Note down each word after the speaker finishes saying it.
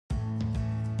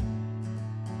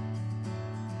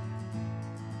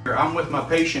doctor. I'm with my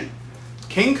patient,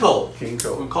 King Cole. King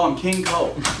Cole. We'll call him King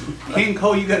Cole. King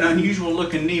Cole, you got an unusual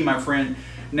looking knee, my friend.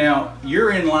 Now,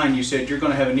 you're in line, you said you're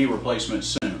going to have a knee replacement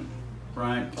soon,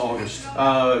 right? August.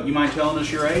 You mind telling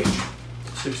us your age?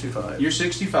 65. You're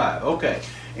 65, okay.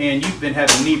 And you've been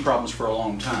having knee problems for a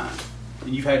long time.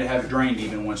 And you've had to have it drained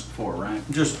even once before, right?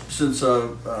 Just since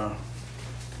the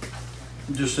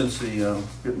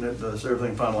getting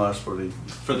everything finalized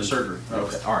for the surgery.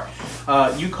 Okay, all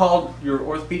right. You called your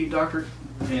orthopedic doctor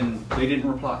and they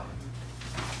didn't reply.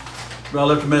 Well,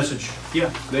 I left a message.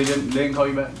 Yeah, they didn't call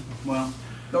you back. Well,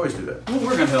 They always do that. well,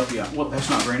 we're going to help you out. Well, that's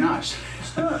not very nice.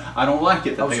 I don't like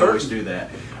it that they always do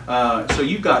that. So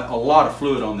you've got a lot of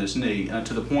fluid on this knee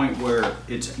to the point where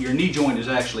your knee joint is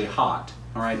actually hot.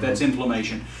 All right, that's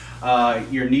inflammation.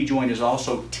 Your knee joint is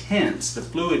also tense. The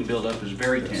fluid buildup is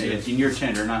very tense, and you're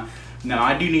tender. Now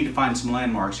I do need to find some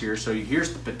landmarks here. So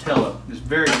here's the patella. It's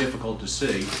very difficult to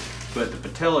see, but the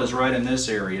patella is right in this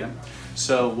area.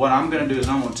 So what I'm going to do is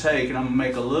I'm going to take and I'm going to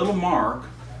make a little mark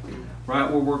right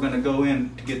where we're going to go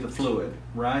in to get the fluid,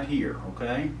 right here,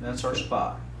 okay? That's our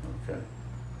spot. Okay.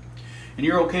 And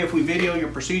you're okay if we video your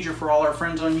procedure for all our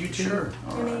friends on YouTube? Sure.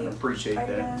 All right, I appreciate that.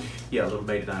 Betadine? Yeah, a little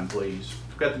betadine, please.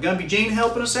 We've got the Gumby Jean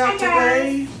helping us out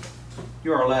today.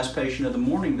 You're our last patient of the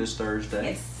morning this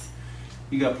Thursday. Yes.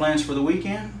 You got plans for the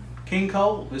weekend? King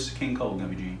Cole? This is King Cole,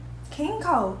 Gumby Jean. King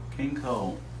Cole. King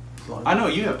Cole. I know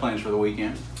you have plans for the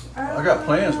weekend. I got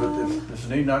plans, but if this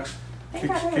knee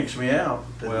kicks me out.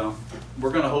 Well,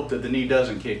 we're going to hope that the knee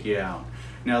doesn't kick you out.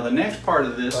 Now, the next part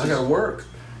of this I got to work.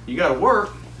 You got to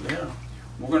work. Yeah.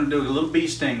 We're going to do a little bee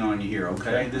sting on you here,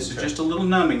 okay? This is just a little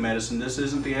numbing medicine. This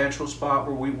isn't the actual spot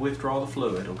where we withdraw the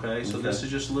fluid, okay? So this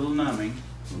is just a little numbing.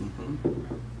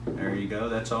 There you go.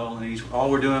 That's all. And all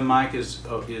we're doing, Mike, is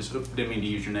didn't mean to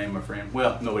use your name, my friend.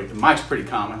 Well, no, wait. Mike's pretty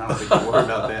common. I don't think we're worried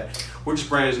about that. We're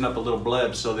just raising up a little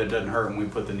bleb so that it doesn't hurt when we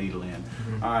put the needle in.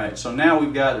 All right. So now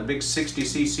we've got a big 60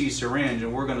 cc syringe,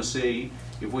 and we're going to see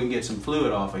if we can get some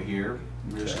fluid off of here.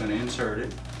 We're just going to insert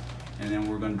it, and then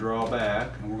we're going to draw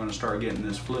back, and we're going to start getting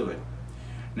this fluid.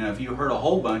 Now, if you hurt a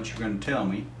whole bunch, you're going to tell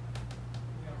me.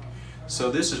 So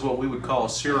this is what we would call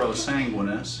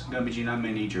serosanguinous. Gumby Jean, I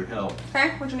may need your help.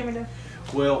 Okay, what you need me to do?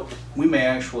 Well, we may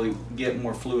actually get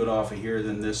more fluid off of here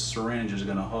than this syringe is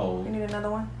going to hold. You need another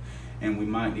one? And we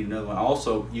might need another one.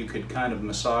 Also, you could kind of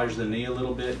massage the knee a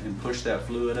little bit and push that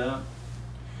fluid up.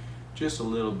 Just a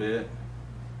little bit.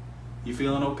 You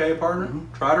feeling okay, partner?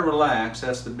 Try to relax.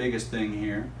 That's the biggest thing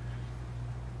here.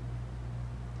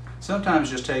 Sometimes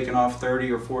just taking off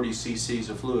 30 or 40 cc's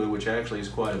of fluid, which actually is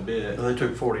quite a bit. Well, they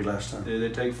took 40 last time. Did they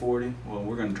take 40? Well,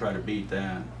 we're going to try to beat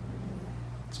that,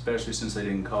 especially since they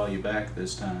didn't call you back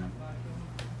this time.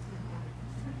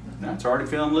 Now it's already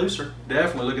feeling looser.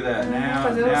 Definitely, look at that. Now,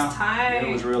 because it was tight.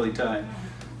 It was really tight.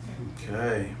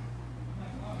 Okay.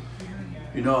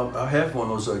 You know, I have one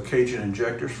of those Cajun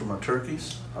injectors for my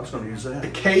turkeys. I was going to use that. A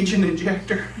Cajun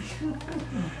injector?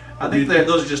 I think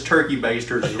those are just turkey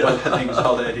basters is what I think is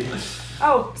all that is.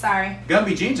 Oh, sorry.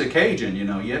 Gumby Jean's a Cajun, you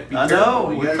know. You have to be careful. I know,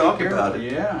 we gotta talked be careful. about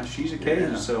it. Yeah, she's a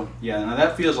Cajun. Yeah. So, yeah, now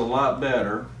that feels a lot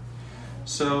better.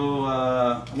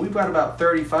 So, we've got about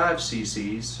 35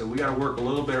 cc's, so we got to work a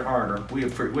little bit harder. We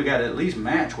got to at least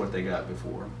match what they got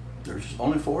before. There's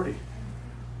only 40.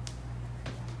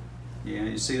 Yeah,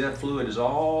 you see that fluid is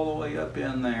all the way up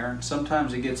in there.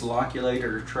 Sometimes it gets loculated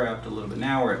or trapped a little bit.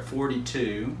 Now we're at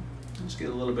 42. Let's get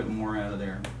a little bit more out of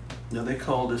there. Now they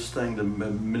call this thing the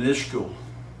meniscal.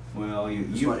 Well,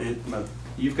 you've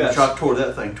I tore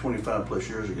that thing 25 plus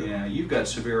years ago. Yeah, you've got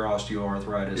severe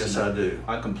osteoarthritis. Yes, I do.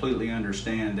 I completely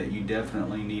understand that you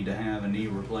definitely need to have a knee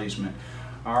replacement.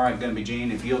 All right, Gumby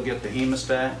Jean, if you'll get the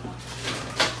hemostat,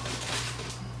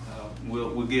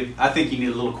 we'll give. I think you need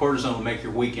a little cortisone to make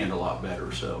your weekend a lot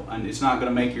better. So, and it's not going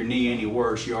to make your knee any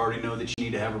worse. You already know that you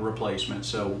need to have a replacement.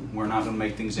 So we're not going to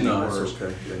make things any worse.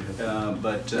 That's okay. Yeah.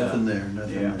 But nothing there.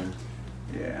 Nothing yeah.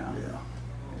 there. Yeah. Yeah.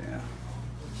 Yeah.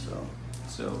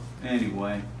 So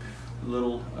anyway, a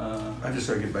little. I just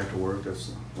got to get back to work. That's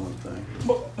the one thing.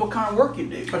 What kind of work you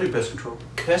do? I do pest control.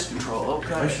 Pest control.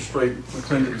 Okay. I used to spray. I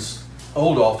cleaned this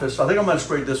old office. I think I might have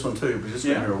sprayed this one too, because it's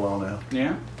been here a while now.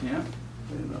 Yeah. Yeah.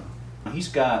 You know. He's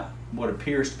got what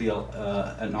appears to be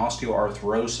an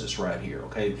osteoarthrosis right here,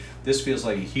 okay? This feels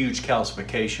like a huge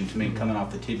calcification to me coming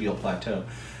off the tibial plateau.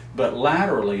 But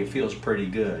laterally, it feels pretty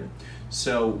good.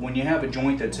 So when you have a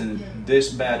joint that's in this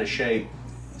bad a shape,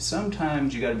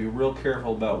 sometimes you got to be real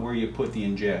careful about where you put the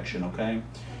injection, okay?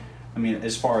 I mean,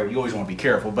 as far as, you always want to be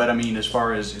careful, but I mean, as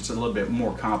far as it's a little bit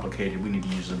more complicated, we need to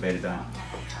use the betadine.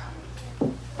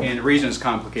 And the reason it's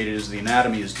complicated is the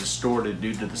anatomy is distorted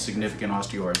due to the significant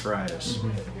osteoarthritis.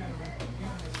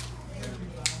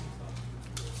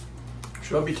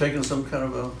 Should I be taking some kind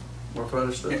of a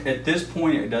arthritis stuff? At this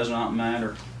point, it does not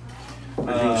matter.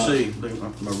 As you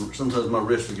can see, sometimes my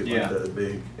wrists will get like that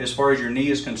big. As far as your knee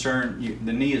is concerned,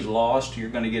 the knee is lost. You're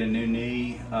going to get a new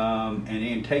knee,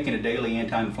 and taking a daily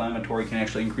anti-inflammatory can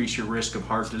actually increase your risk of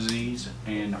heart disease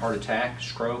and heart attack,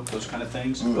 stroke, those kind of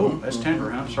things. Oh, that's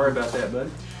tender, huh? Sorry about that, bud.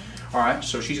 All right,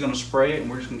 so she's going to spray it, and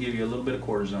we're just going to give you a little bit of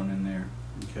cortisone in there.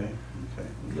 Okay.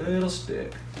 Little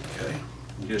stick. Okay.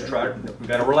 Just try to, we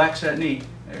got to relax that knee.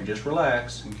 There, just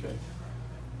relax. Okay.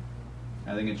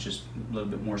 I think it's just a little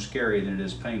bit more scary than it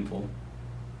is painful.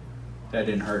 That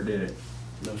didn't hurt, did it?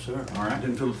 No, sir. All right.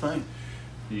 Didn't feel a thing.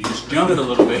 You just jumped a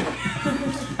little bit.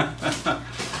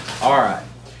 All right.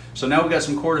 So now we got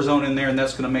some cortisone in there, and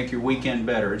that's going to make your weekend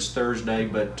better. It's Thursday,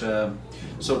 but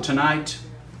so tonight,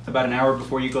 about an hour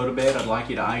before you go to bed, I'd like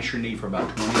you to ice your knee for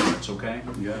about 20 minutes, okay?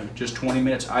 Got it. Just 20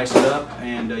 minutes, ice it up,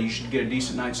 and you should get a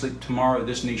decent night's sleep. Tomorrow,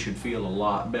 this knee should feel a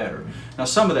lot better. Now,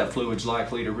 some of that fluid's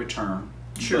likely to return.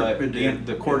 Sure, but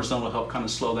the cortisone will help kind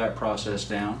of slow that process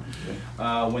down.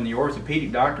 Okay. When the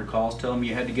orthopedic doctor calls, tell them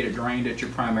you had to get it drained at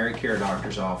your primary care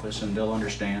doctor's office, and they'll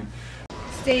understand.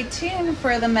 Stay tuned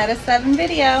for the Meta 7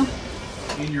 video.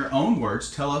 In your own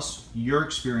words, tell us your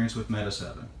experience with Meta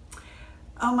 7.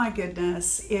 Oh my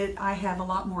goodness, I have a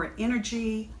lot more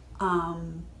energy, a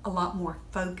lot more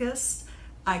focus.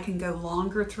 I can go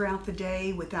longer throughout the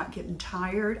day without getting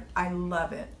tired. I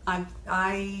love it.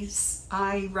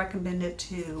 I recommend it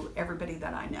to everybody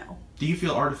that I know. Do you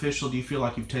feel artificial? Do you feel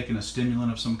like you've taken a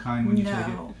stimulant of some kind when you take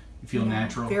it? You feel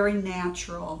natural? Very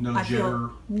natural. No jitter,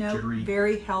 jittery?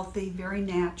 Very healthy, very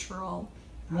natural.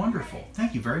 Wonderful.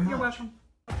 Thank you very much. You're welcome.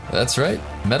 That's right,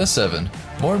 Meta 7.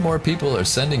 More and more people are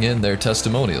sending in their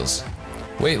testimonials.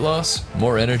 Weight loss,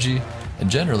 more energy, and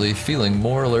generally feeling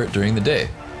more alert during the day.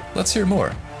 Let's hear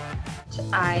more.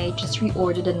 I just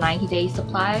reordered a 90-day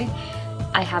supply.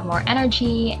 I have more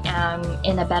energy, am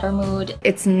in a better mood.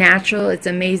 It's natural, it's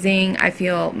amazing. I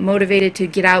feel motivated to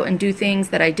get out and do things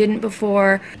that I didn't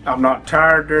before. I'm not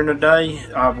tired during the day.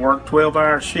 I've worked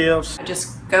 12-hour shifts.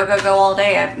 Just go all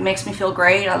day. It makes me feel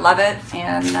great. I love it.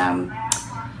 And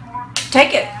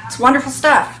take it. It's wonderful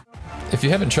stuff. If you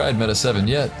haven't tried Meta 7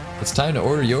 yet, it's time to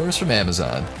order yours from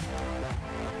Amazon.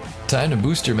 Time to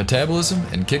boost your metabolism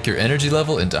and kick your energy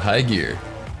level into high gear.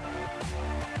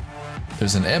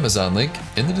 There's an Amazon link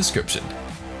in the description.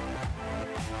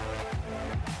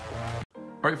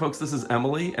 All right, folks, this is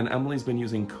Emily, and Emily's been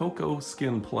using Cocoa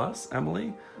Skin Plus.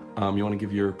 Emily, you want to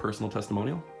give your personal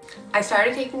testimonial? I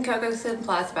started taking Cocoa Skin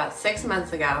Plus about 6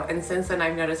 months ago, and since then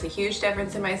I've noticed a huge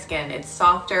difference in my skin. It's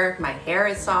softer, my hair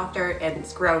is softer, and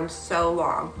it's grown so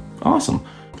long. Awesome.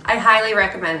 I highly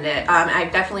recommend it.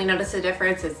 I've definitely noticed a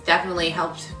difference. It's definitely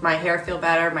helped my hair feel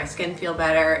better, my skin feel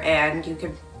better, and you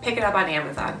can pick it up on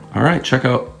Amazon. All right, check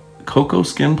out Cocoa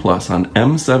Skin Plus on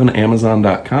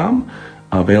m7amazon.com.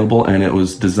 Available, and it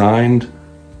was designed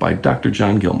by Dr.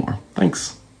 John Gilmore.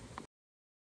 Thanks.